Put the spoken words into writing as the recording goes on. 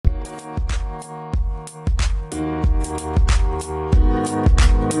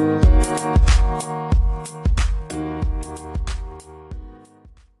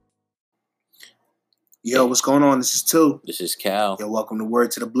Yo, what's going on? This is Two. This is Cal. Yo, welcome to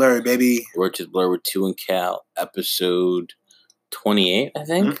Word to the Blur, baby. Word to the Blur with Two and Cal, episode 28, I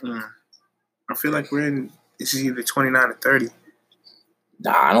think. I feel like this is either 29 or 30.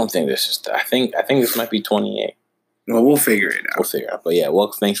 Nah, I don't think this is. I think this might be 28. Well, we'll figure it out. But yeah,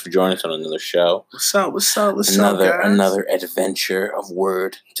 well, thanks for joining us on another show. What's up, guys? Another adventure of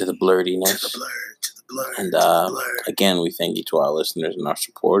Word to the Blurdiness. To the Blur. And again, we thank you to our listeners and our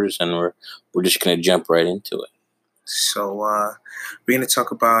supporters, and we're just gonna jump right into it. So we're gonna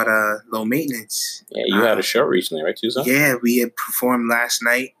talk about Low Maintenance. Yeah, you had a show recently, right, Tuesday? Yeah, we had performed last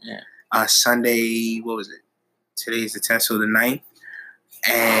night. Yeah. Sunday, what was it? Today's the 10th, so the 9th.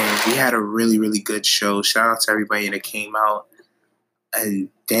 And we had a really, really good show. Shout out to everybody that came out. And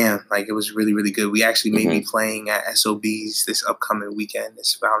damn, it was really, really good. We actually may be playing at SOB's this upcoming weekend,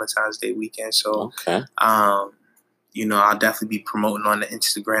 this Valentine's Day weekend. So, okay. I'll definitely be promoting on the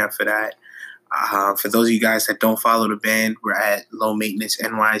Instagram for that. For those of you guys that don't follow the band, we're at Low Maintenance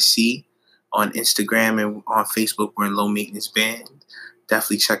NYC on Instagram, and on Facebook, we're Low Maintenance Band.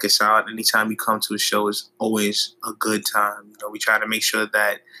 Definitely check us out. Anytime you come to a show is always a good time. We try to make sure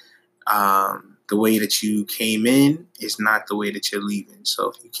that the way that you came in is not the way that you're leaving. So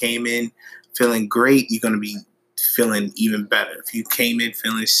if you came in feeling great, you're going to be feeling even better. If you came in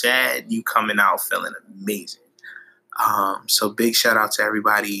feeling sad, you coming out feeling amazing. So big shout out to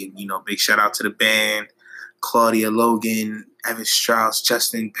everybody. Big shout out to the band, Claudia Logan, Evan Strauss,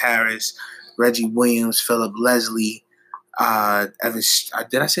 Justin Paris, Reggie Williams, Philip Leslie,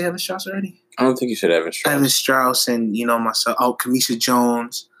 did I say Evan Strauss already? I don't think you said Evan Strauss. Evan Strauss and, myself, Kamisha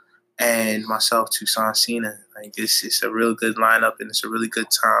Jones and myself, Tucson Cena. It's a real good lineup and it's a really good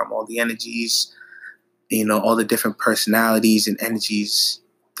time. All the energies, all the different personalities and energies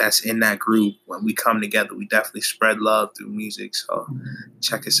that's in that group. When we come together, we definitely spread love through music. So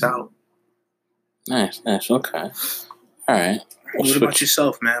check us out. Nice. Okay. All right. What about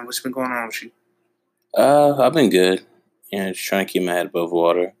yourself, man? What's been going on with you? I've been good. Just trying to keep my head above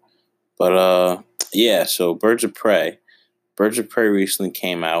water. But, yeah, so Birds of Prey. Birds of Prey recently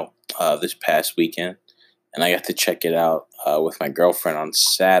came out this past weekend, and I got to check it out with my girlfriend on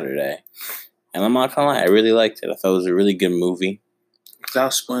Saturday. And I'm not going to lie, I really liked it. I thought it was a really good movie.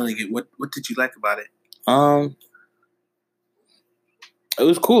 Without spoiling it, what did you like about it? It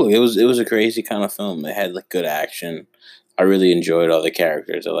was cool. It was a crazy kind of film. It had, good action. I really enjoyed all the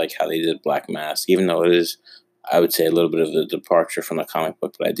characters. I like how they did Black Mask, even though it is, I would say, a little bit of a departure from the comic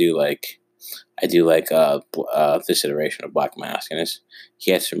book, but I do like this iteration of Black Mask, and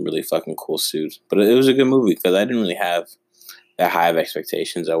he had some really fucking cool suits. But it was a good movie because I didn't really have that high of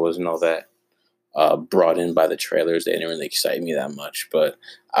expectations. I wasn't all that brought in by the trailers. They didn't really excite me that much, but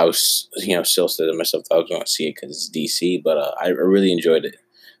I was, still said to myself that I was going to see it because it's DC, but I really enjoyed it.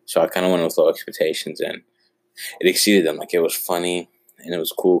 So I kind of went with low expectations, and it exceeded them. It was funny, and it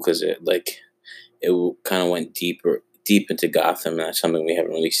was cool because it kind of went deep into Gotham, and that's something we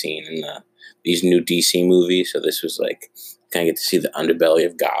haven't really seen in these new DC movies. So this was kind of get to see the underbelly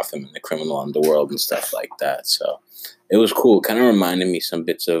of Gotham and the criminal underworld and stuff like that. So it was cool. It kind of reminded me some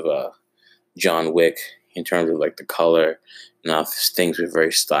bits of John Wick in terms of the color and how things were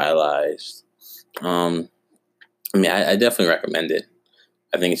very stylized. I definitely recommend it.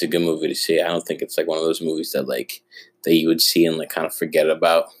 I think it's a good movie to see. I don't think it's one of those movies that that you would see and kind of forget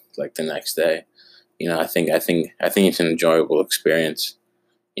about the next day. I think it's an enjoyable experience.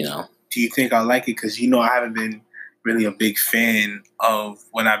 Do you think I like it? Because I haven't been really a big fan of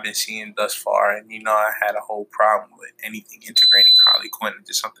what I've been seeing thus far, and I had a whole problem with anything integrating Harley Quinn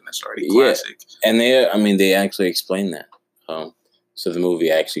into something that's already classic. And they actually explain that. So the movie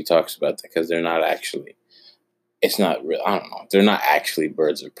actually talks about that because they're not actually. It's not real. I don't know. They're not actually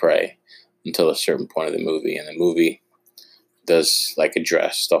Birds of Prey until a certain point of the movie, and the movie does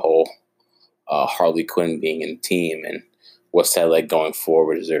address the whole Harley Quinn being in the team and what's that going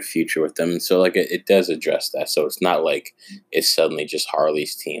forward? Is there a future with them? And so it does address that. So it's not it's suddenly just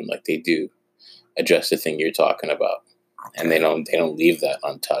Harley's team. They do address the thing you're talking about, and they don't leave that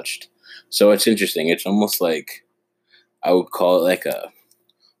untouched. So it's interesting. It's almost I would call it a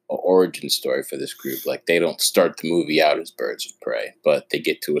origin story for this group. They don't start the movie out as Birds of Prey, but they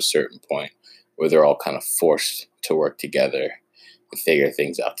get to a certain point where they're all kind of forced to work together and figure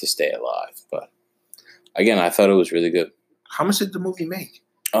things out to stay alive. But again, I thought it was really good. How much did the movie make?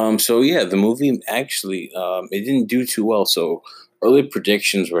 The movie actually it didn't do too well. So early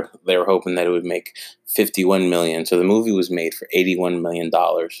predictions they were hoping that it would make $51 million. So the movie was made for $81 million,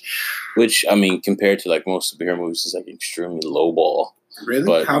 which compared to most superhero movies is extremely low ball. Really?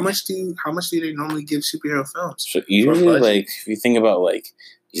 But how much do they normally give superhero films? So usually, if you think about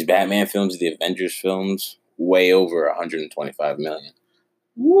These Batman films, the Avengers films, way over 125 million.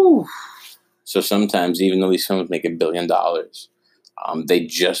 Woo. So sometimes, even though these films make $1 billion, they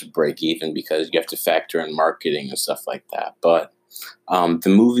just break even because you have to factor in marketing and stuff like that. But the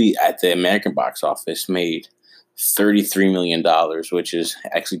movie at the American box office made $33 million, which is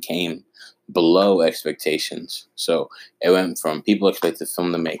actually came below expectations. So it went from people expected the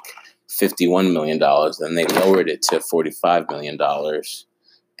film to make $51 million, then they lowered it to $45 million.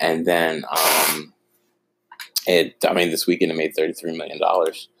 And then this weekend it made $33 million.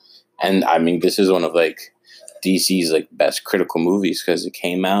 And I mean, this is one of like DC's like best critical movies because it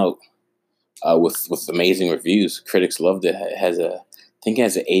came out with amazing reviews. Critics loved it. I think it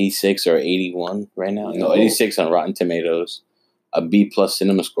has an 86 or 81 right now. No, 86 on Rotten Tomatoes, a B+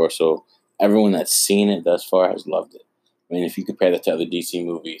 cinema score. So everyone that's seen it thus far has loved it. I mean, if you compare that to other DC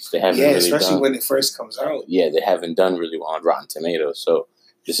movies, they haven't really especially done, when it first comes out. Yeah, they haven't done really well on Rotten Tomatoes. So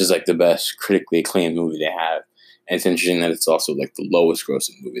this is like the best critically acclaimed movie they have. And it's interesting that it's also like the lowest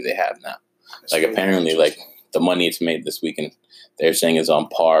grossing movie they have now. That's like apparently like the money it's made this weekend, they're saying is on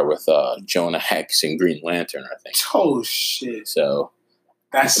par with Jonah Hex and Green Lantern, I think. Oh shit. So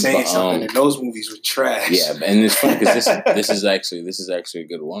that's saying something, and those movies were trash. Yeah, and it's funny because this is actually a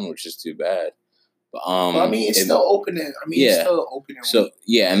good one, which is too bad. But I mean, it's still opening. It's still opening. So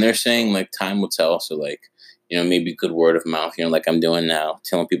yeah, and they're saying like time will tell. So like, you know, maybe good word of mouth. You know, like I'm doing now,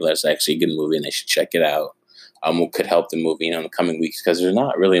 telling people that's actually a good movie and they should check it out. What could help the movie, you know, in the coming weeks because there's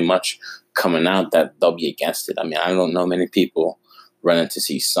not really much coming out that they'll be against it. I mean, I don't know many people running to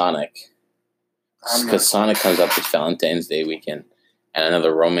see Sonic because Sonic comes out this Valentine's Day weekend. And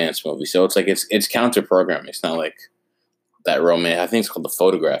another romance movie. So it's like it's counter programming. It's not like that romance. I think it's called The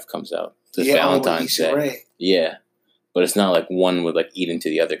Photograph comes out this Valentine's Day. Yeah. But it's not like one would like eat into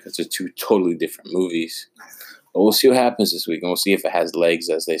the other because they're two totally different movies. But we'll see what happens this week and we'll see if it has legs,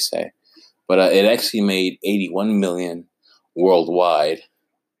 as they say. But it actually made 81 million worldwide.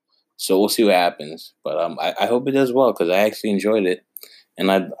 So we'll see what happens. But I hope it does well because I actually enjoyed it. And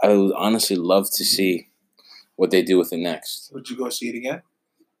I would honestly love to see what they do with it next. Would you go see it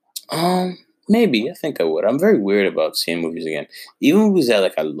again? Maybe. I think I would. I'm very weird about seeing movies again. Even movies that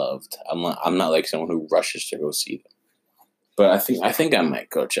like I loved. I'm not like someone who rushes to go see them. But I think I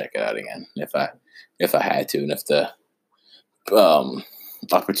might go check it out again if I had to and if the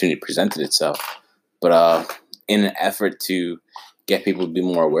opportunity presented itself. But in an effort to get people to be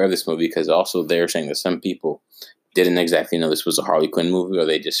more aware of this movie, because also they're saying that some people didn't exactly know this was a Harley Quinn movie, or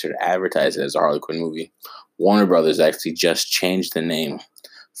they just sort of advertised it as a Harley Quinn movie. Warner Brothers actually just changed the name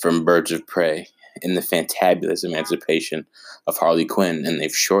from Birds of Prey in the Fantabulous Emancipation of Harley Quinn, and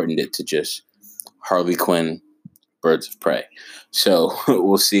they've shortened it to just Harley Quinn Birds of Prey. So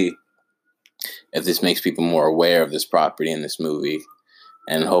we'll see if this makes people more aware of this property in this movie,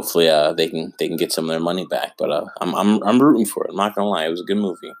 and hopefully they can get some of their money back. But I'm rooting for it. I'm not gonna lie, it was a good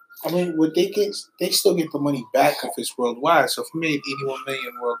movie. I mean, would they still get the money back if it's worldwide. So if you made 81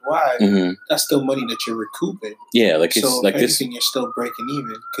 million worldwide, that's still money that you're recouping. Yeah, like it's so like anything, you're still breaking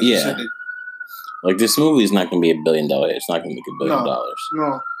even. Yeah, like this movie is not going to be $1 billion. It's not going to make $1 billion.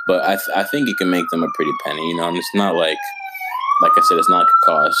 No. But I think it can make them a pretty penny. You know, and it's not like I said, it's not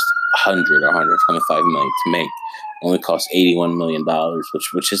going to cost 100 or 125 million to make. It only costs $81 million,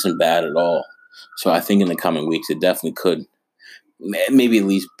 which isn't bad at all. So I think in the coming weeks, it definitely could. Maybe at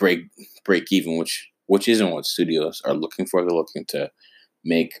least break even, which isn't what studios are looking for. They're looking to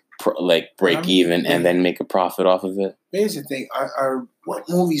make break even and then make a profit off of it. Here's the thing: are what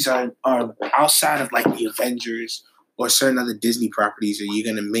movies are outside of like the Avengers or certain other Disney properties are you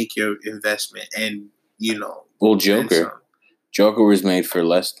going to make your investment and Well, Joker was made for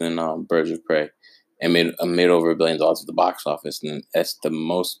less than Birds of Prey and made over $1 billion at the box office, and that's the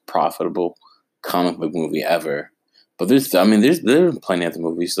most profitable comic book movie ever. But there are plenty of other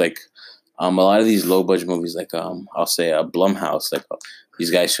movies like a lot of these low budget movies like I'll say Blumhouse, like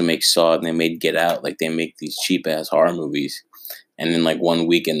these guys who make Saw and they made Get Out, like they make these cheap ass horror movies, and then like one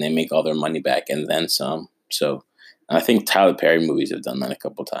weekend they make all their money back and then some. So I think Tyler Perry movies have done that a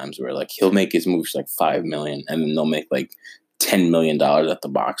couple times where like he'll make his movies like $5 million and then they'll make like $10 million at the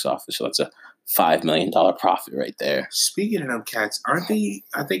box office. So that's a $5 million profit right there. Speaking of them cats, aren't they?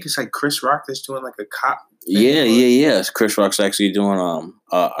 I think it's like Chris Rock that's doing like a cop. Yeah. Chris Rock's actually doing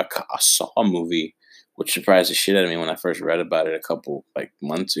a Saw movie, which surprised the shit out of me when I first read about it a couple like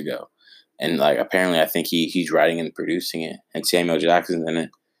months ago. And like apparently, I think he's writing and producing it, and Samuel Jackson's in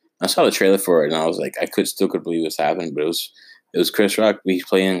it. I saw the trailer for it, and I was like, I still could believe what's happening, but it was Chris Rock. He's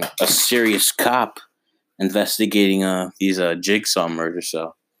playing a serious cop investigating these Jigsaw murders.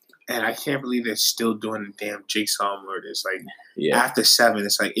 So And I can't believe they're still doing the damn Jigsaw murders. Like Yeah. after 7,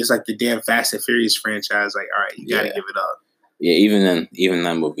 it's like the damn Fast and Furious franchise. Like, all right, you gotta give it up. Yeah, even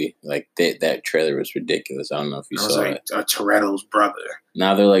that movie, like that trailer was ridiculous. I don't know if you saw it. Toretto's brother.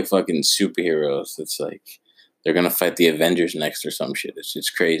 Now they're like fucking superheroes. It's like they're gonna fight the Avengers next or some shit. It's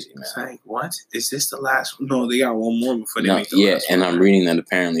crazy, man. It's like, what? Is this the last one? No, they got one more before they make the last and one. I'm reading that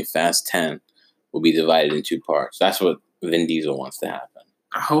apparently Fast 10 will be divided in 2 parts. That's what Vin Diesel wants to happen.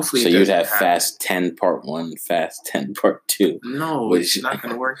 Hopefully, so you'd have Fast 10 Part 1, Fast 10 Part 2. No, it's not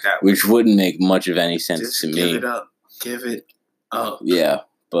going to work that way. Which wouldn't make much of any sense to me. Give it up. Give it up. Yeah,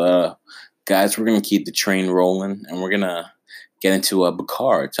 but guys, we're going to keep the train rolling, and we're going to get into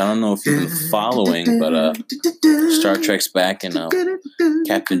Picard. So I don't know if you've been following, but Star Trek's back, and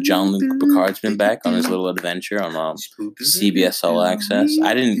Captain Jean-Luc Picard's been back on his little adventure on CBS All Access.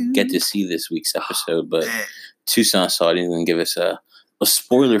 I didn't get to see this week's episode, but Tucson saw it and give us a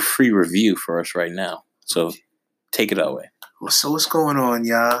spoiler-free review for us right now. So take it away. Well, so what's going on,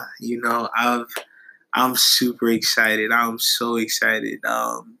 y'all? You know, I'm super excited. I'm so excited.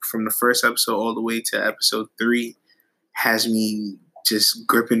 From the first episode all the way to episode 3 has me just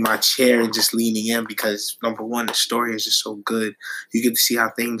gripping my chair and just leaning in because, number one, the story is just so good. You get to see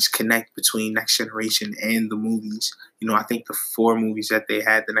how things connect between Next Generation and the movies. You know, I think the 4 movies that they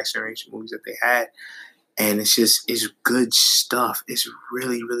had, the Next Generation movies that they had, and it's good stuff. It's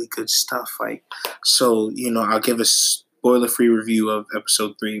really, really good stuff. Like, so, you know, I'll give a spoiler-free review of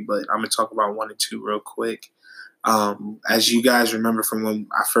episode 3, but I'm going to talk about 1 and 2 real quick. As you guys remember from when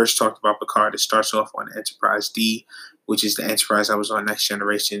I first talked about Picard, it starts off on Enterprise D, which is the Enterprise that was on Next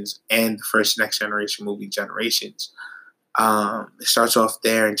Generations and the first Next Generation movie, Generations. It starts off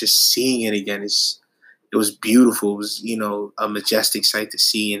there, and just seeing it again it was beautiful. It was, you know, a majestic sight to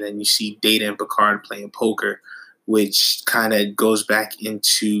see. And then you see Data and Picard playing poker, which kind of goes back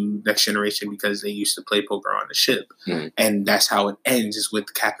into Next Generation because they used to play poker on the ship. Mm. And that's how it ends, is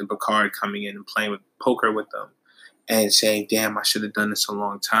with Captain Picard coming in and playing with poker with them and saying, damn, I should have done this a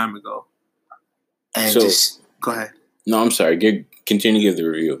long time ago. And just go ahead. No, I'm sorry. Continue to give the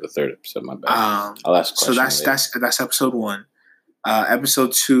review of the 3rd episode. My bad. I'll ask a question. So that's episode 1.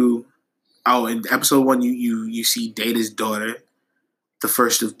 Episode 2. Oh, in episode 1, you see Data's daughter, the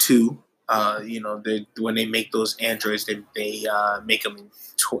first of 2. You know, when they make those androids, they make them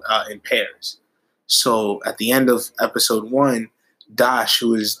in pairs. So at the end of episode 1, Dash,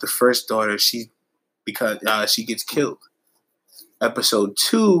 who is the first daughter, she gets killed. Episode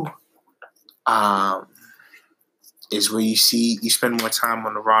 2 is where you spend more time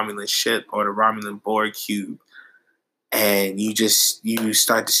on the Romulan ship or the Romulan Borg cube. And you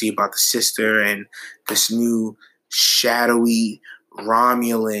start to see about the sister and this new shadowy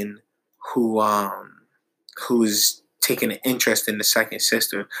Romulan who's taking an interest in the second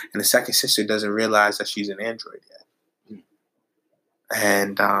sister, and the second sister doesn't realize that she's an android yet.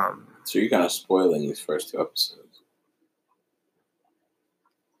 And so you're kind of spoiling these first 2 episodes.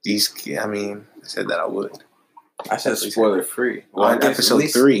 I said that I would. I said spoiler free. Well, on episode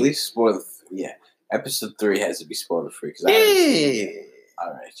 3, at least spoiler. Yeah. Episode 3 has to be spoiler-free.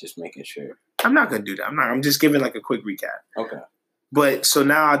 All right, just making sure. I'm not going to do that. I'm just giving like a quick recap. Okay. But so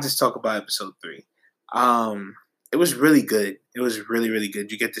now I'll just talk about episode 3. It was really good. It was really, really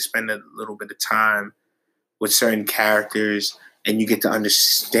good. You get to spend a little bit of time with certain characters, and you get to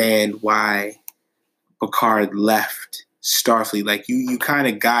understand why Picard left Starfleet. Like, you kind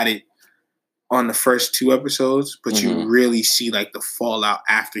of got it on the first 2 episodes, but you really see like the fallout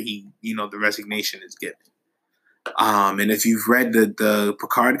after the resignation is given. And if you've read the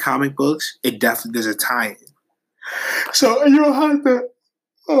Picard comic books, it definitely there's a tie-in. So you don't have to.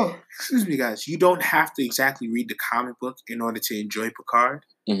 Excuse me, guys. You don't have to exactly read the comic book in order to enjoy Picard,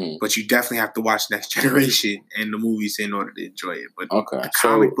 but you definitely have to watch Next Generation and the movies in order to enjoy it. But the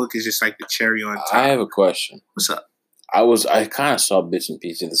comic book is just like the cherry on top. I have a question. What's up? I kind of saw bits and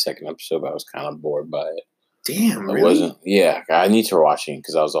pieces of the second episode, but I was kind of bored by it. Damn, it really? Wasn't. Yeah, I need to watch it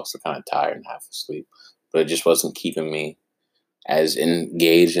because I was also kind of tired and half asleep, but it just wasn't keeping me as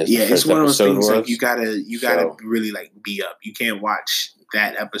engaged as the first it's one of those things was. like you gotta really like be up. You can't watch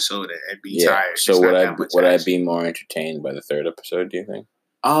that episode and be tired. So would I be more entertained by the 3rd episode? Do you think?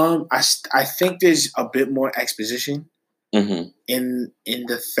 I think there's a bit more exposition in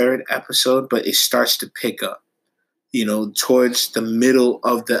the 3rd episode, but it starts to pick up. You know, towards the middle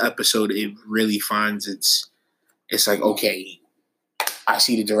of the episode, it really finds it's like, okay, I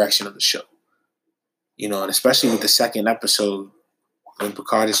see the direction of the show. You know, and especially with the 2nd episode, when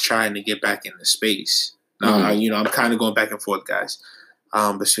Picard is trying to get back into space. Now, I'm kind of going back and forth, guys,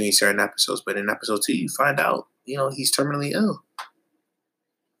 between certain episodes. But in episode 2, you find out, he's terminally ill.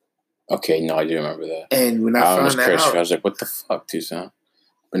 Okay, no, I do remember that. And when I almost found that cursed out, you. I was like, what the fuck, Tucson?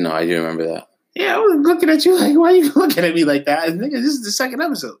 But no, I do remember that. yeah, I was looking at you like, why are you looking at me like that? Nigga, this is the second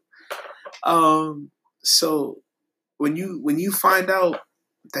episode. So when you find out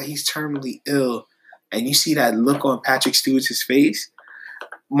that he's terminally ill and you see that look on Patrick Stewart's face,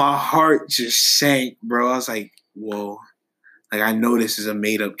 my heart just sank, bro. I was like, whoa. Like, I know this is a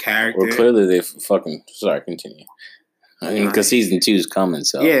made-up character. Well, clearly they fucking... Sorry, continue. I mean, because season 2 is coming,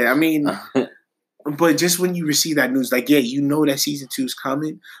 so... Yeah, I mean... But just when you receive that news, like, yeah, you know that season 2 is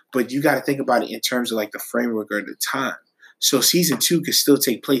coming, but you got to think about it in terms of, like, the framework or the time. So season 2 could still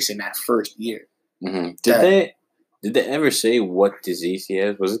take place in that first year. Mm-hmm. Did they ever say what disease he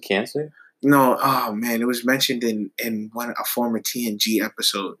has? Was it cancer? No, oh, man, it was mentioned in a former TNG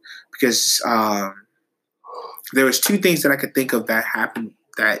episode because there was 2 things that I could think of that happened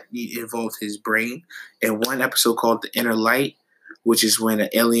that involved his brain. In one episode called The Inner Light, which is when an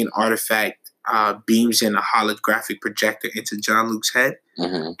alien artifact beams in a holographic projector into John Luke's head,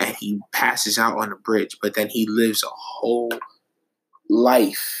 and he passes out on the bridge, but then he lives a whole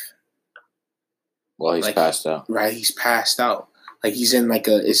life. Well, he's passed out. Right, he's passed out. Like, he's in like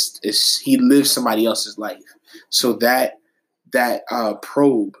he lives somebody else's life. So that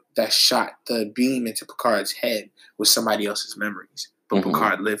probe that shot the beam into Picard's head was somebody else's memories, but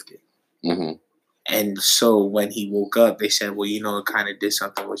Picard lived it. Mm-hmm. And so when he woke up, they said, well, you know, it kind of did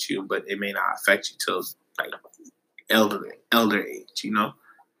something with you, but it may not affect you till like elder age, you know?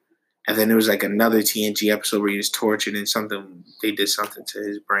 And then there was like another TNG episode where he was tortured and they did something to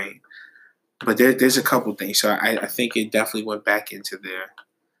his brain. But there's a couple things. So I think it definitely went back into there.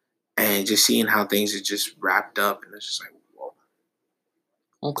 And just seeing how things are just wrapped up, and it's just like, whoa.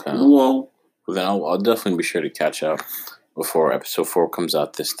 Okay. Whoa. Well, then I'll definitely be sure to catch up before episode 4 comes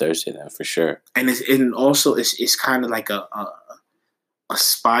out this Thursday, then, for sure. And it's kind of like a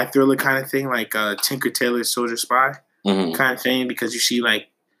spy thriller kind of thing, like Tinker Tailor Soldier Spy kind of thing, because you see like,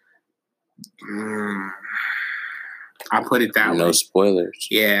 I put it that way. No spoilers.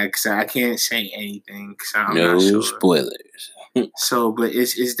 Yeah, because I can't say anything because I'm not sure. No spoilers. So, but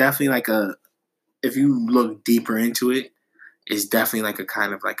it's definitely like if you look deeper into it, it's definitely like a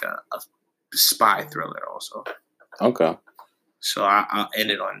kind of like a spy thriller also. Okay. So I'll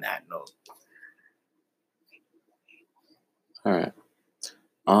end it on that note. All right.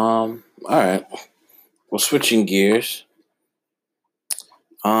 All right. Well, switching gears.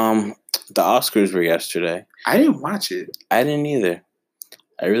 The Oscars were yesterday. I didn't watch it. I didn't either.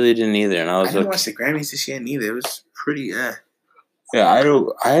 I really didn't either. And I didn't watch the Grammys this year neither. It was pretty, Yeah,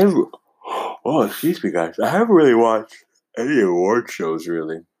 oh, excuse me, guys. I haven't really watched any award shows,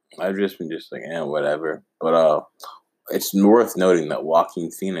 really. I've just been like, whatever. But it's worth noting that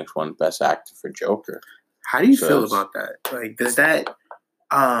Joaquin Phoenix won Best Actor for Joker. How do you feel about that? Like, does that...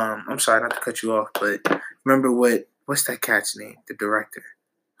 I'm sorry not to cut you off, but remember what's that cat's name? The director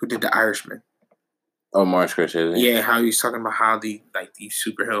who did The Irishman. Oh, Martin Scorsese. Yeah, how he's talking about how these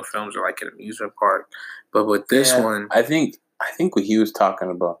superhero films are like an amusement park, but with this one, I think what he was talking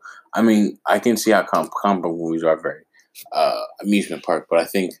about. I mean, I can see how comic book movies are very amusement park, but I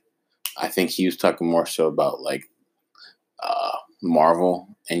think he was talking more so about like Marvel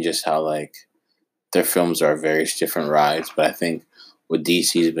and just how like their films are various different rides. But I think what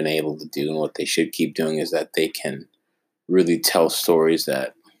DC has been able to do and what they should keep doing is that they can really tell stories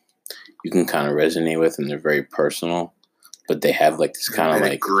that you can kind of resonate with, and they're very personal, but they have like this kind of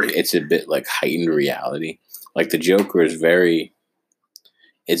like it's a bit like heightened reality. Like the Joker is very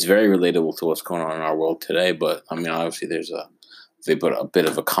relatable to what's going on in our world today. But I mean, obviously, they put a bit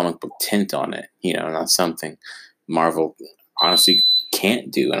of a comic book tint on it, not something Marvel honestly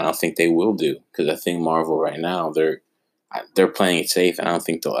can't do, and I don't think they will do, because I think Marvel right now they're playing it safe, and I don't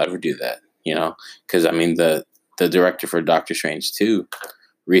think they'll ever do that, because I mean the director for Doctor Strange 2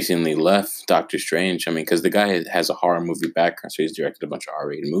 recently left Doctor Strange. I mean, because the guy has a horror movie background, so he's directed a bunch of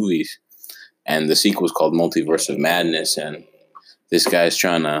R-rated movies, and the sequel is called Multiverse of Madness, and this guy's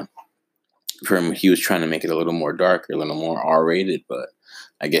he was trying to make it a little more darker, a little more R-rated, but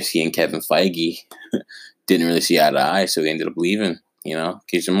I guess he and Kevin Feige didn't really see eye to eye, so they ended up leaving,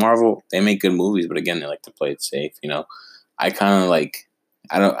 because in Marvel, they make good movies, but again, they like to play it safe, I kind of like,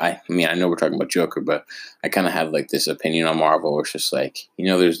 I know we're talking about Joker, but I kind of have like this opinion on Marvel where it's just like,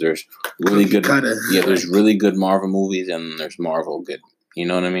 there's really good, there's really good Marvel movies and there's Marvel good, you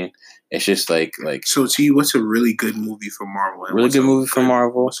know what I mean? It's just like. So to you, what's a really good movie for Marvel? Really good movie for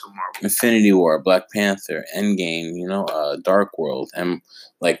Marvel? What's a Marvel? Infinity War, Black Panther, Endgame, Dark World, and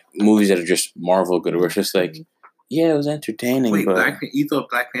like movies that are just Marvel good, where it's just like, yeah, it was entertaining. Wait, but you thought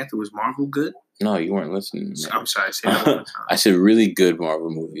Black Panther was Marvel good? No, you weren't listening to me. I'm sorry. Say that one more time. I said really good Marvel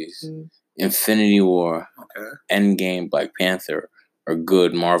movies. Infinity War, Endgame, Black Panther are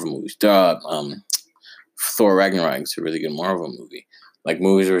good Marvel movies. Thor Ragnarok is a really good Marvel movie. Like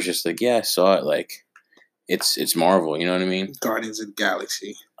movies where it's just like, yeah, I saw it. Like it's Marvel. You know what I mean? Guardians of the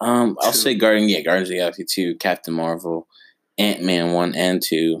Galaxy. I'll say Guardians of the Galaxy 2, Captain Marvel, Ant-Man 1 and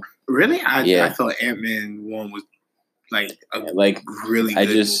 2. Really? I thought Ant-Man 1 was like really good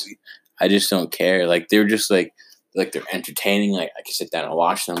movie. I just don't care. Like they're just like they're entertaining. Like I can sit down and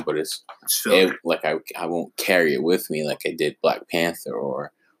watch them, but I won't carry it with me like I did Black Panther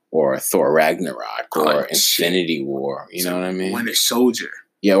or Thor Ragnarok or Infinity War. You know what I mean? Winter Soldier.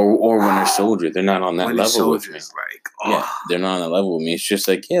 Yeah, or Winter Soldier. They're not on that level with me. Yeah, they're not on that level with me. It's just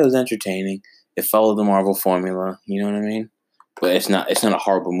like, yeah, it was entertaining. It followed the Marvel formula. You know what I mean? But it's not a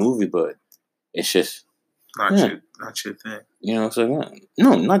horrible movie, but it's just not your thing. You know, so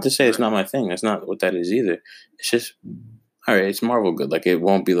no, not to say it's not my thing. That's not what that is either. It's just all right. It's Marvel good. Like it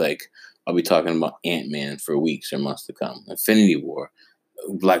won't be like I'll be talking about Ant-Man for weeks or months to come. Infinity War,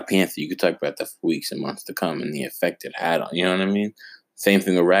 Black Panther. You could talk about that for weeks and months to come, and the effect it had on. You know what I mean? Same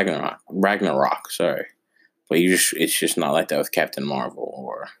thing with Ragnarok. Sorry, but it's just not like that with Captain Marvel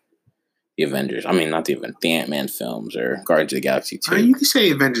or the Avengers. I mean, not the Ant-Man films or Guardians of the Galaxy 2. You can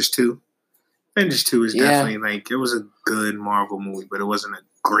say Avengers 2. Avengers 2 is definitely it was a good Marvel movie, but it wasn't a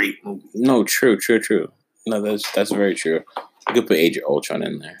great movie. No, true. No, that's very true. You could put Age of Ultron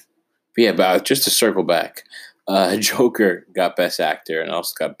in there. But yeah, but just to circle back, Joker got Best Actor and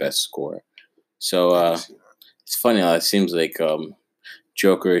also got Best Score. So it's funny how it seems like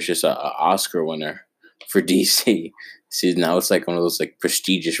Joker is just an Oscar winner for DC. See, now it's like one of those like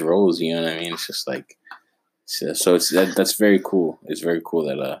prestigious roles. You know what I mean? It's just like so. That's very cool. It's very cool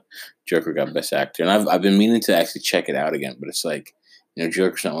that Joker got Best Actor, and I've been meaning to actually check it out again, but it's like. You know,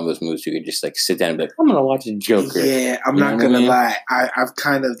 Joker's not one of those movies you could just like sit down and be like, I'm gonna watch a Joker. Yeah, I'm not gonna lie. I've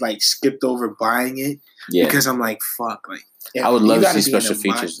kind of like skipped over buying it because I'm like, fuck. Like, I would love to see special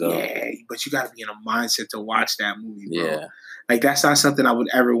features though. Yeah, but you gotta be in a mindset to watch that movie, bro. Yeah. Like that's not something I would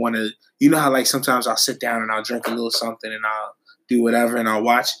ever want to. You know how like sometimes I'll sit down and I'll drink a little something and I'll do whatever and I'll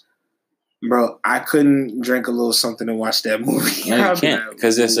watch. Bro, I couldn't drink a little something and watch that movie. No, you can't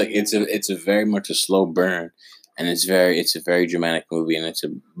because it's like it's a very much a slow burn. And it's a very dramatic movie, and it's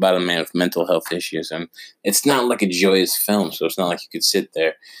about a man with mental health issues, and it's not like a joyous film, so it's not like you could sit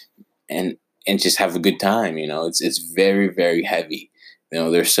there and just have a good time. You know, it's very very heavy. You know,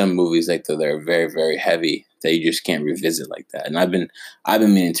 there's some movies like that are very very heavy that you just can't revisit like that. And I've been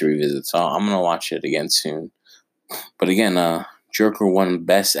meaning to revisit, so I'm gonna watch it again soon. But again, Joker won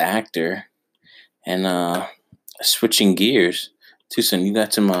Best Actor, and switching gears, Tucson, you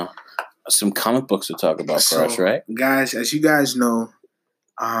got some comic books to talk about for us, right? Guys, as you guys know,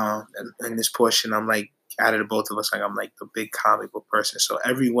 in this portion, I'm like, out of the both of us, like I'm like the big comic book person. So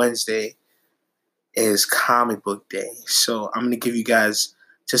every Wednesday is comic book day. So I'm going to give you guys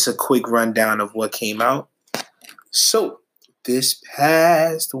just a quick rundown of what came out. So this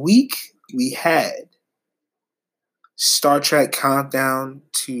past week, we had Star Trek Countdown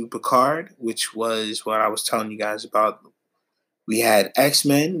to Picard, which was what I was telling you guys about. We had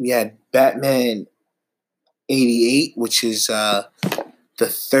X-Men. We had Batman 88, which is the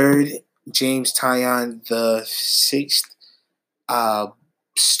third James Tynion, the sixth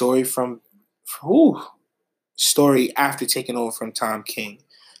story after taking over from Tom King.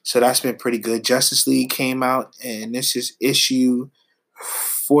 So that's been pretty good. Justice League came out, and this is issue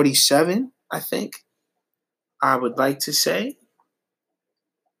 47, I think. I would like to say.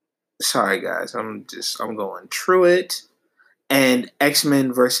 Sorry, guys. I'm going through it. And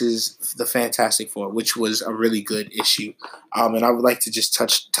X-Men versus the Fantastic Four, which was a really good issue. And I would like to just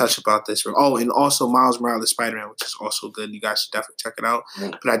touch about this. Oh, and also Miles Morales Spider-Man, which is also good. You guys should definitely check it out.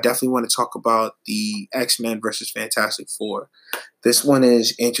 Mm-hmm. But I definitely want to talk about the X-Men versus Fantastic Four. This one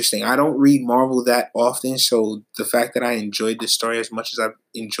is interesting. I don't read Marvel that often, so the fact that I enjoyed this story as much as I've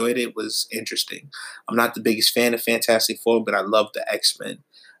enjoyed it was interesting. I'm not the biggest fan of Fantastic Four, but I love the X-Men.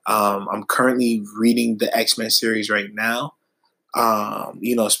 I'm currently reading the X-Men series right now.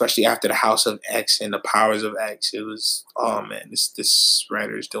 Especially after the House of X and the Powers of X, it was, oh man, this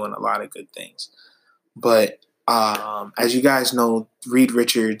writer is doing a lot of good things. But as you guys know, Reed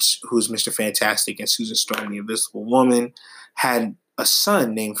Richards, who's Mr. Fantastic, and Susan Storm, the Invisible Woman, had a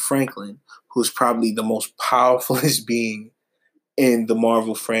son named Franklin, who's probably the most powerfulest being in the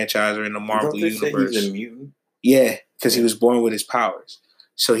Marvel franchise or in the Marvel universe. He's a mutant? Yeah, because he was born with his powers.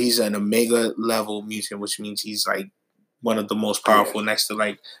 So he's an Omega level mutant, which means he's like one of the most powerful next to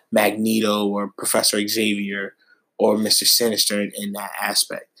like Magneto or Professor Xavier or Mr. Sinister in that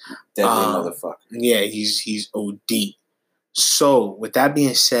aspect. Deadly motherfucker. Yeah, he's OD. So with that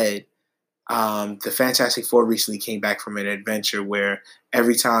being said, the Fantastic Four recently came back from an adventure where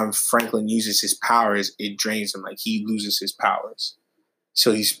every time Franklin uses his powers, it drains him. Like he loses his powers,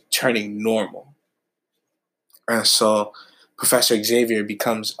 so he's turning normal. And so Professor Xavier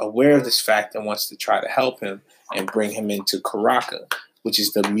becomes aware of this fact and wants to try to help him and bring him into Karaka, which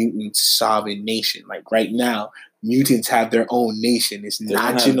is the mutant sovereign nation. Like right now, mutants have their own nation. It's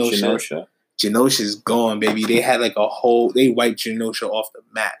not Genosha. Genosha's gone, baby. They had like they wiped Genosha off the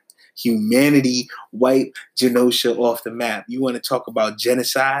map. Humanity wiped Genosha off the map. You want to talk about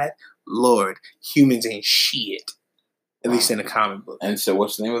genocide? Lord, humans ain't shit. At least in the comic book. And so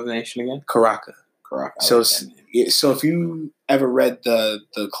what's the name of the nation again? Karaka. So like if you ever read the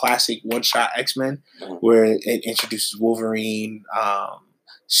classic one-shot X-Men, where it introduces Wolverine,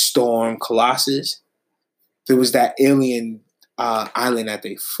 Storm, Colossus, there was that alien island that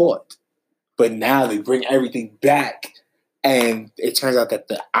they fought. But now they bring everything back, and it turns out that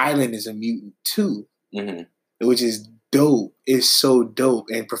the island is a mutant too, which is dope. It's so dope.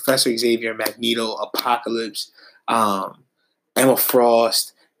 And Professor Xavier, Magneto, Apocalypse, Emma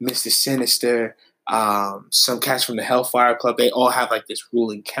Frost, Mr. Sinister, some cats from the Hellfire Club, they all have like this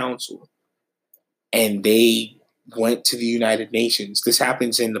ruling council. And they went to the United Nations. This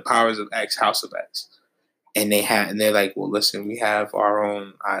happens in the Powers of X, House of X. And they're like, well, listen, we have our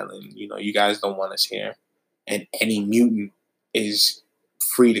own island. You know, you guys don't want us here. And any mutant is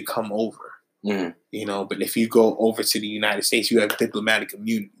free to come over. You know, but if you go over to the United States, you have diplomatic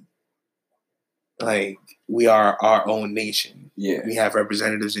immunity. Like, we are our own nation. Yeah. We have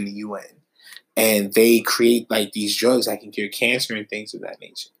representatives in the UN. And they create like these drugs that can cure cancer and things of that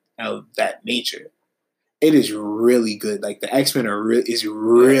nature. It is really good. Like the X-Men is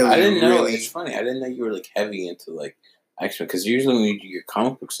really. I didn't know. Really, it's funny. I didn't know you were like heavy into like X-Men because usually when you do your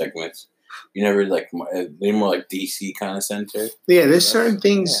comic book segments, you never like they're more like DC kind of centered. Yeah, there's certain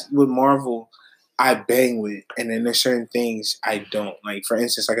things with Marvel I bang with, and then there's certain things I don't. Like for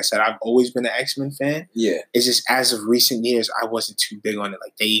instance, like I said, I've always been an X-Men fan. Yeah, it's just as of recent years, I wasn't too big on it.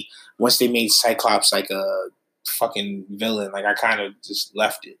 Like once they made Cyclops like a fucking villain, like I kind of just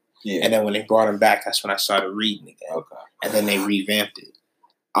left it. Yeah. And then when they brought him back, that's when I started reading again. Okay. And then they revamped it.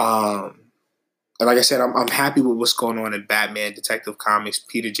 And like I said, I'm happy with what's going on in Batman Detective Comics.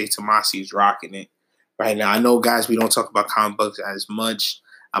 Peter J. Tomasi is rocking it right now. I know, guys, we don't talk about comic books as much.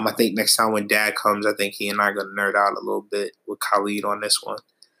 I think next time when Dad comes, I think he and I are going to nerd out a little bit with Khalid on this one.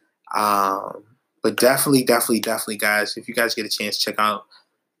 But definitely, guys, if you guys get a chance, check out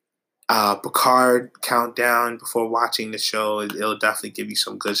Picard Countdown before watching the show. It'll definitely give you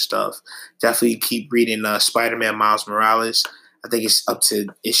some good stuff. Definitely keep reading Spider-Man Miles Morales. I think it's up to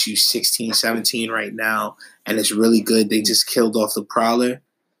issue 16, 17 right now, and it's really good. They just killed off the Prowler,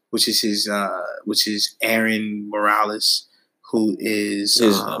 which is Aaron Morales, who is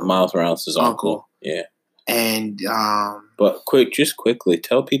Miles Morales' uncle. Yeah. And but quickly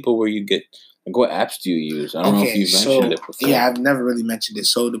tell people where you get. Like what apps do you use? I don't know if you've mentioned it before. Yeah, I've never really mentioned it.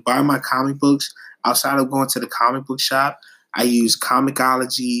 So to buy my comic books, outside of going to the comic book shop, I use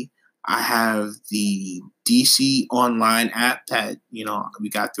Comixology. I have the DC Online app that, we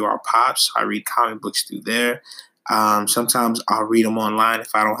got through our pops. I read comic books through there. Sometimes I'll read them online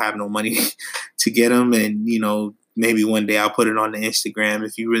if I don't have no money to get them. And, maybe one day I'll put it on the Instagram.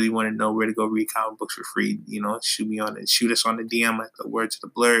 If you really want to know where to go read comic books for free, shoot us on the DM at the Word to the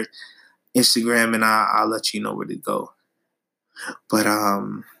Blurred Instagram, and I'll let you know where to go. But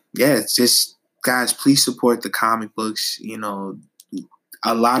it's just, guys, please support the comic books.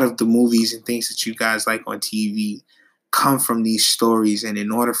 A lot of the movies and things that you guys like on TV come from these stories, and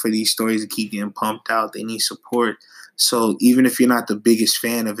in order for these stories to keep getting pumped out, they need support. So even if you're not the biggest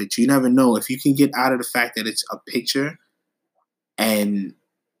fan of it, you never know. If you can get out of the fact that it's a picture and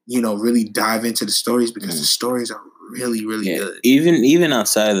really dive into the stories, because the stories are really, really good. Even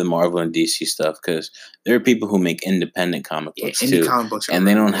outside of the Marvel and DC stuff, because there are people who make independent comic books too, and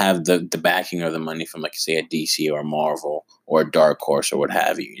they don't have the backing or the money from, like, say, a DC or a Marvel or a Dark Horse or what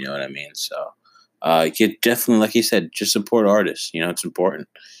have you. You know what I mean? So, you definitely, like you said, just support artists. It's important.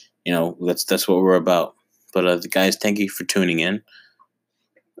 That's what we're about. But guys, thank you for tuning in.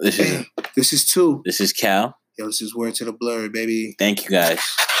 This is two. This is Cal. Yo, this is Word to the Blurred, baby. Thank you, guys.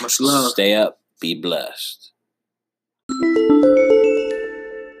 Much love. Stay up. Be blessed.